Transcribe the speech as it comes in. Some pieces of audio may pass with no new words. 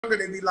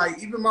they be like,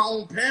 even my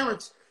own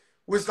parents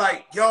was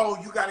like, yo,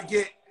 you gotta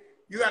get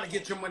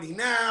your money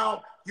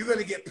now. You're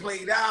gonna get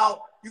played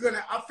out.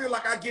 I feel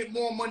like I get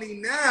more money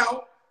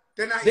now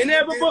than I did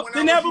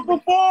when I was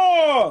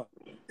before.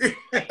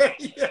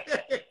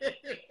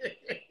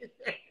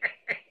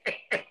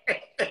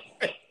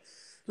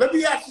 Let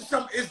me ask you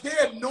something. Is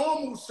there a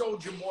normal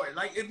Soulja Boy?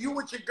 Like if you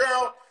with your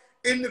girl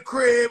in the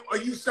crib,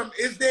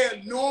 is there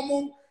a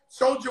normal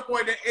Soulja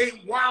Boy that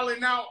ain't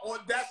wilding out, or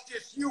that's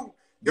just you?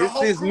 Your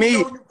This is me.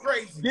 You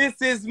crazy. This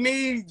is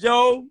me,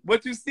 Joe.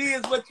 What you see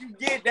is what you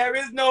get. There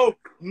is no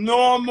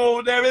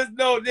normal. This is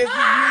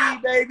me,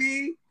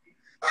 baby.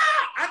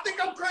 I think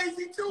I'm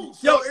crazy too.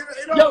 Yo,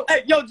 So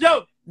yo,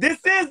 Joe. This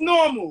is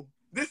normal.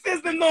 This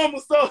is the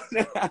normal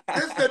Soulja.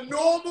 This is the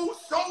normal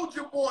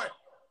Soulja Boy.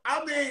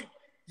 I mean,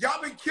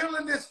 y'all been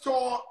killing this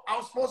tour. I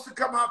was supposed to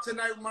come out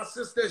tonight with my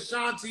sister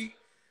Ashanti,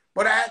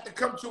 but I had to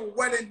come to a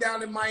wedding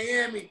down in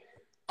Miami.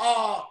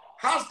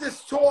 How's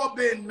this tour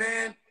been,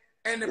 man?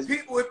 And the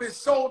people have been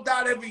sold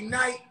out every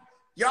night.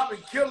 Y'all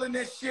been killing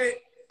this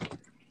shit.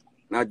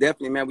 No,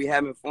 definitely, man. We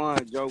having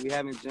fun, Joe. We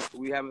having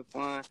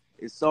fun.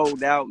 It's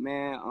sold out,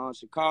 man.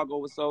 Chicago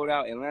was sold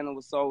out. Atlanta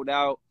was sold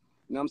out.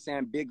 You know what I'm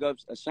saying? Big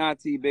ups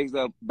Ashanti, big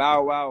up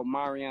Bow Wow,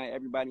 Marion,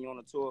 everybody on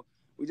the tour.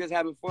 We just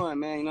having fun,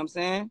 man. You know what I'm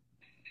saying?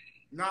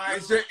 Nah,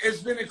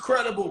 it's been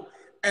incredible.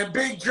 And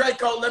Big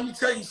Draco, let me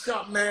tell you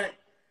something, man.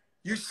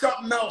 You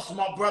something else,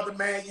 my brother,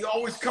 man. You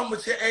always come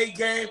with your A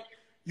game.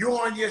 You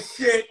on your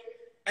shit.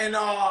 And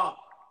I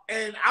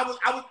was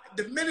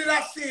the minute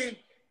I seen,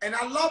 and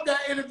I love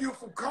that interview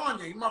from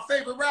Kanye, my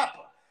favorite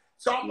rapper.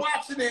 So I'm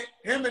watching it,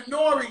 him and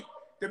Nori.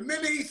 The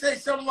minute he say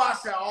something, I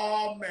said,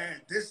 "Oh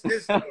man, this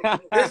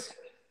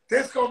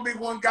gonna be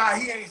one guy.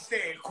 He ain't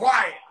staying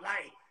quiet."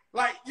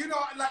 Like you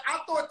know, like I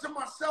thought to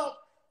myself,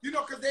 you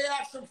know, because they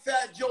asked him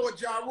Fat Joe or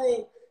Ja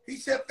Rule. He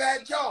said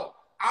Fat Joe.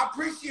 I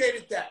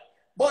appreciated that.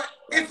 But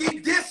if he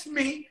dissed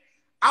me,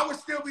 I would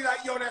still be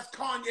like, "Yo, that's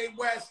Kanye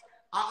West."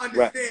 I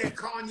understand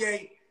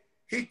Kanye.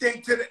 He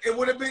think it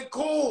would have been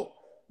cool.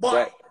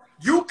 But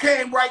you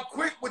came right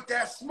quick with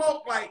that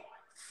smoke, like,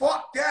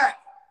 fuck that.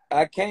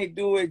 I can't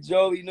do it,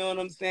 Joe. You know what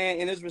I'm saying?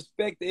 And it's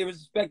respect.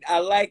 I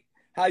like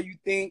how you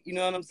think, you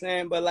know what I'm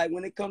saying? But like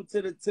when it comes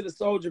to the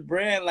Soulja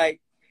brand, like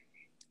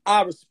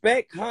I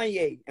respect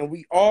Kanye, and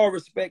we all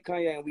respect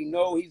Kanye, and we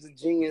know he's a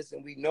genius,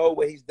 and we know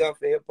what he's done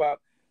for hip hop.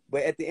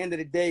 But at the end of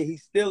the day,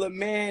 he's still a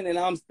man, and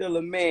I'm still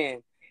a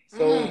man.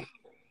 So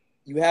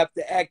you have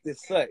to act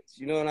as such,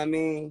 you know what I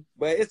mean?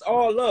 But it's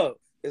all love.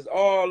 It's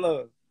all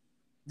love.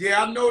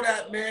 Yeah, I know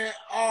that, man.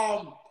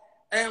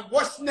 And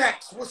what's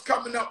next? What's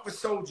coming up for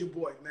Soulja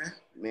Boy, man?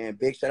 Man,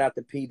 big shout out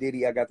to P.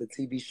 Diddy. I got the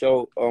TV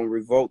show on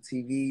Revolt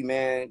TV,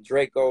 man.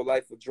 Draco,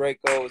 Life of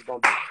Draco is gonna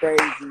be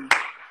crazy.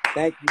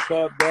 Thank you,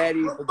 Cub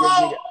Daddy, for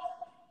giving me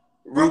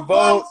the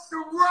Revolt to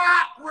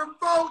rock.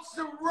 Revolt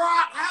to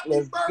rock.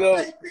 Happy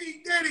birthday,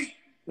 P. Diddy.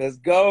 Let's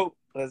go.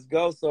 Let's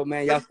go. So,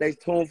 man, y'all stay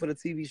tuned for the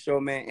TV show,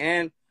 man.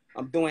 And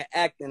I'm doing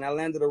acting. I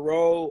landed a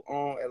role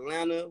on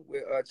Atlanta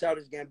with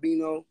Childish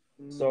Gambino.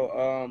 So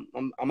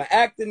I'm an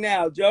actor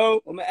now,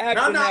 Joe. I'm an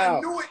actor now. I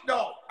knew it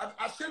though.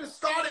 I should have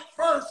started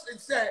first and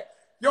said,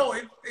 "Yo,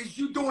 is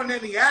you doing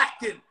any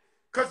acting?"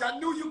 Because I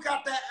knew you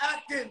got that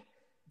acting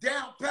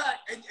down pat.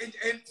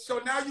 And so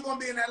now you're gonna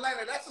be in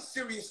Atlanta.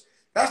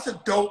 That's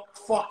a dope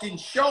fucking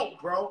show,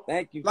 bro.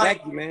 Thank you,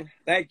 thank you, man.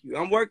 Thank you.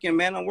 I'm working,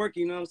 man. I'm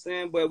working. You know what I'm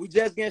saying? But we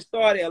just getting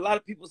started. A lot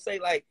of people say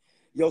like,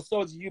 "Yo,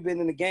 Soulja, you've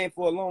been in the game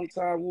for a long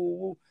time." Woo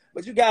woo.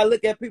 But you gotta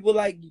look at people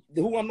like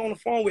who I'm on the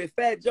phone with.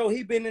 Fat Joe,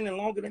 he been in it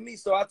longer than me.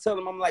 So I tell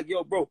him, I'm like,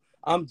 "Yo, bro,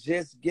 I'm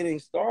just getting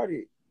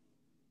started."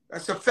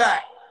 That's a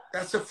fact.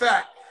 That's a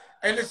fact.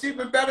 And it's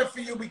even better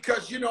for you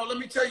because, you know, let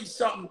me tell you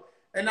something,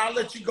 and I'll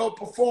let you go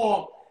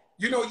perform.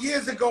 You know,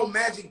 years ago,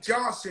 Magic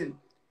Johnson,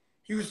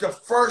 he was the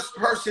first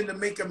person to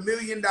make $1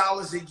 million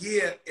a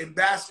year in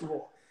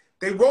basketball.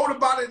 They wrote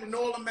about it in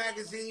all the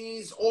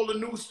magazines, all the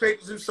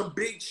newspapers, and some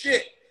big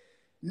shit.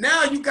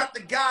 Now you got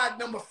the guy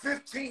number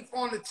 15th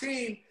on the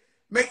team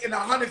making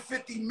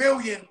 $150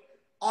 million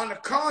on a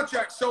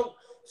contract. So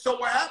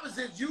what happens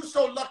is you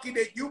so lucky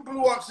that you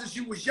blew up since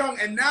you was young,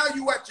 and now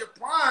you at your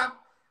prime,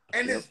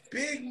 and there's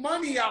big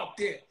money out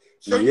there.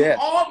 So you're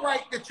all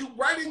right that you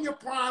right in your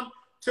prime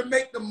to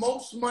make the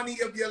most money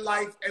of your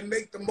life and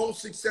make the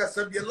most success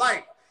of your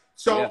life.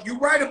 So you're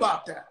right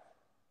about that.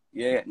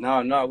 Yeah,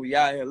 no, we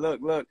out here.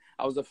 Look,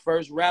 I was the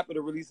first rapper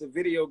to release a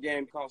video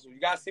game console. You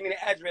gotta send me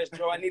the address,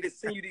 Joe. I need to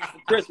send you these for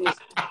Christmas.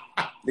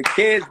 The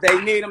kids,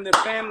 they need them. The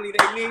family,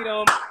 they need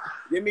them.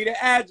 Give me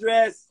the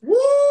address. Woo!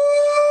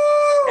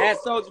 At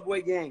Soulja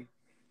Boy game.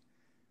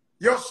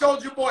 Yo,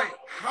 Soulja Boy,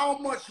 how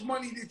much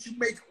money did you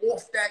make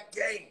off that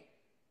game?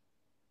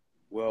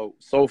 Well,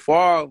 so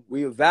far,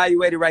 we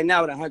evaluated right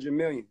now at $100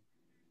 million.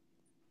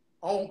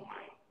 Oh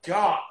my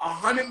God,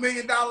 $100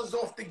 million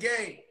off the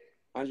game.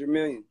 $100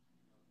 million.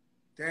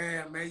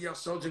 Damn, man, yo,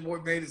 Soulja Boy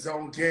made his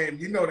own game.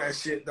 You know that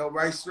shit, though,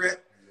 right,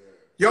 Strip?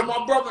 Yo,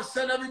 my brother,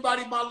 send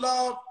everybody my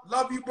love.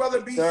 Love you,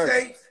 brother. Be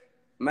safe.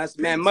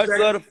 Man, much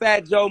love to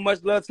Fat Joe.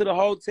 Much love to the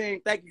whole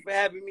team. Thank you for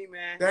having me,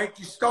 man. Thank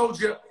you,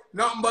 Soulja.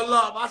 Nothing but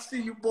love. I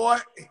see you, boy.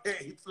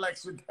 He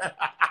flexed with that.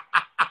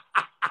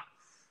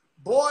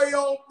 Boy,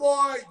 oh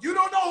boy. You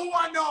don't know who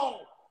I know.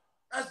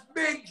 That's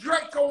Big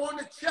Draco on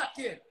the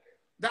check-in.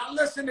 Now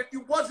listen, if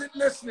you wasn't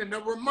listening, a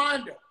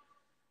reminder,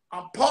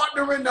 I'm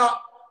partnering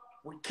up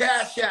with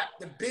Cash App,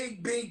 the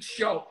Big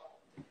Show.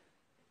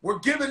 We're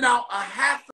giving out a half